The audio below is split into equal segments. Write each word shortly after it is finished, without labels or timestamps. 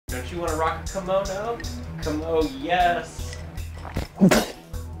you want to rock a kimono? Kimono, yes.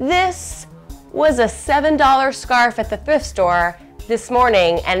 This was a $7 scarf at the thrift store this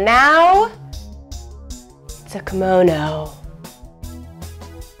morning, and now it's a kimono.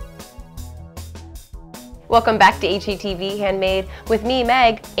 Welcome back to HGTV Handmade with me,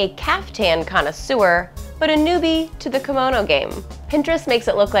 Meg, a caftan connoisseur, but a newbie to the kimono game. Pinterest makes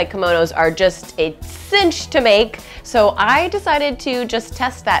it look like kimonos are just a cinch to make, so I decided to just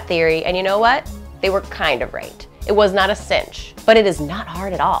test that theory, and you know what? They were kind of right. It was not a cinch, but it is not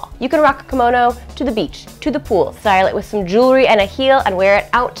hard at all. You can rock a kimono to the beach, to the pool, style it with some jewelry and a heel, and wear it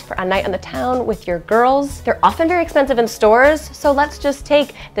out for a night on the town with your girls. They're often very expensive in stores, so let's just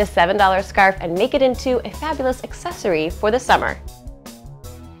take this $7 scarf and make it into a fabulous accessory for the summer.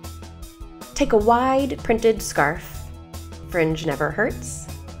 Take a wide printed scarf, fringe never hurts,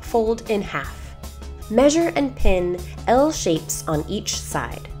 fold in half. Measure and pin L shapes on each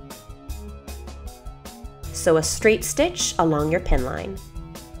side. Sew a straight stitch along your pin line.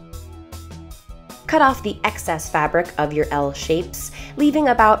 Cut off the excess fabric of your L shapes, leaving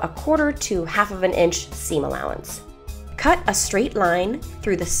about 1/4 to 1/2 inch seam allowance. Cut a straight line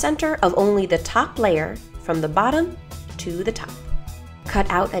through the center of only the top layer from the bottom to the top. Cut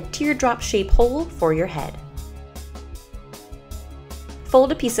out a teardrop shape hole for your head.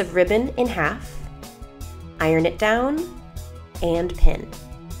 Fold a piece of ribbon in half, iron it down, and pin.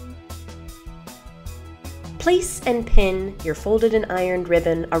 Place and pin your folded and ironed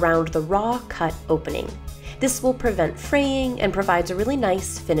ribbon around the raw cut opening. This will prevent fraying and provides a really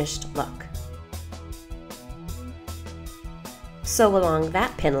nice finished look. Sew along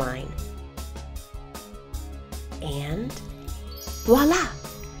that pin line. And voila!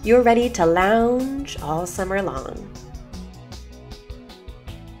 You're ready to lounge all summer long.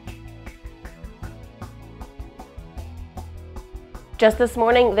 Just this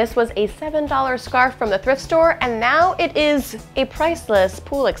morning, this was a $7 scarf from the thrift store, and now it is a priceless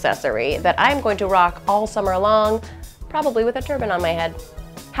pool accessory that I'm going to rock all summer long, probably with a turban on my head.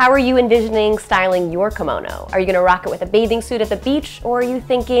 How are you envisioning styling your kimono? Are you gonna rock it with a bathing suit at the beach, or are you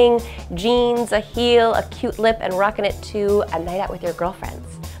thinking jeans, a heel, a cute lip, and rocking it to a night out with your girlfriends?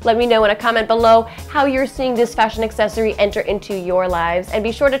 Let me know in a comment below how you're seeing this fashion accessory enter into your lives, and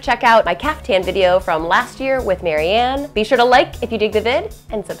be sure to check out my caftan video from last year with Marianne. Be sure to like if you dig the vid,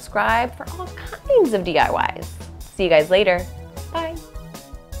 and subscribe for all kinds of DIYs. See you guys later.